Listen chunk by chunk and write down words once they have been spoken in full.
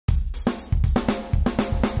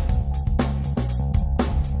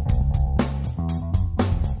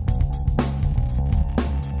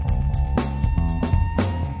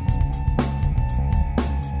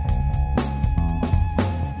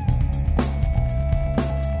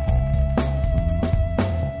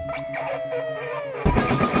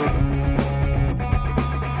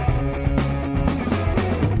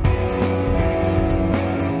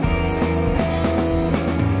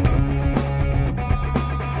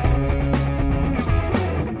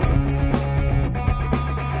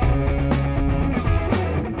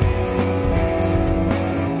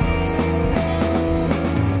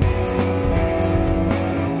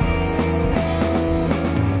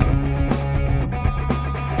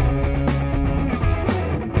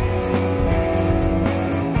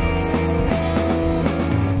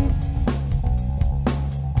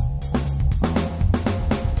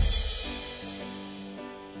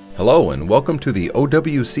Hello and welcome to the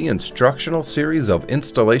OWC instructional series of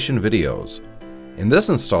installation videos. In this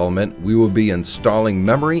installment, we will be installing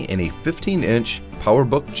memory in a 15-inch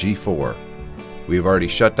PowerBook G4. We have already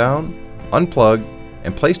shut down, unplugged,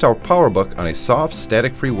 and placed our PowerBook on a soft,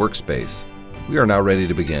 static-free workspace. We are now ready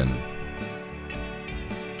to begin.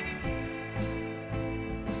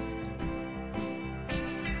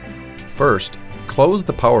 First, close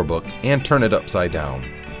the PowerBook and turn it upside down.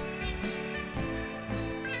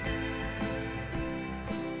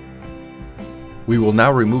 We will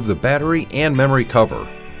now remove the battery and memory cover.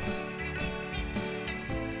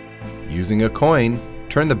 Using a coin,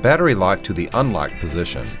 turn the battery lock to the unlocked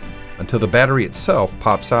position until the battery itself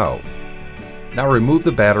pops out. Now remove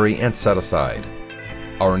the battery and set aside.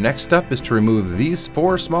 Our next step is to remove these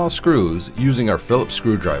 4 small screws using our Phillips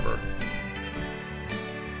screwdriver.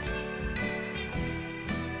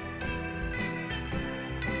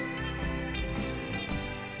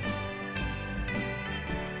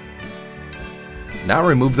 Now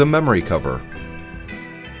remove the memory cover.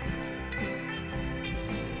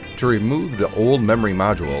 To remove the old memory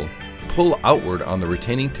module, pull outward on the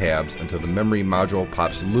retaining tabs until the memory module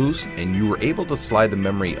pops loose and you are able to slide the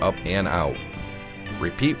memory up and out.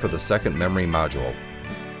 Repeat for the second memory module.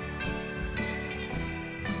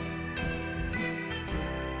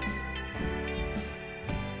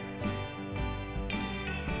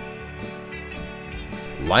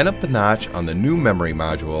 Line up the notch on the new memory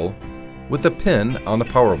module with the pin on the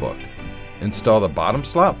PowerBook. Install the bottom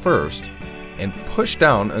slot first and push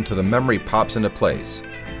down until the memory pops into place.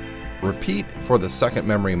 Repeat for the second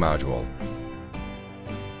memory module.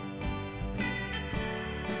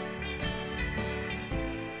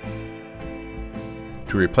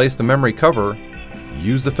 To replace the memory cover,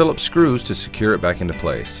 use the Phillips screws to secure it back into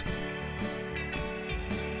place.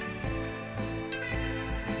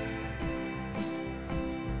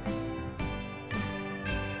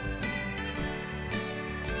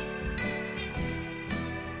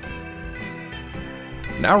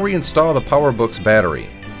 Now reinstall the PowerBook's battery,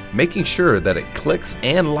 making sure that it clicks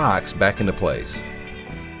and locks back into place.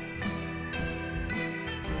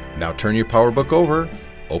 Now turn your PowerBook over,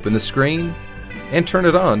 open the screen, and turn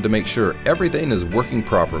it on to make sure everything is working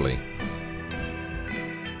properly.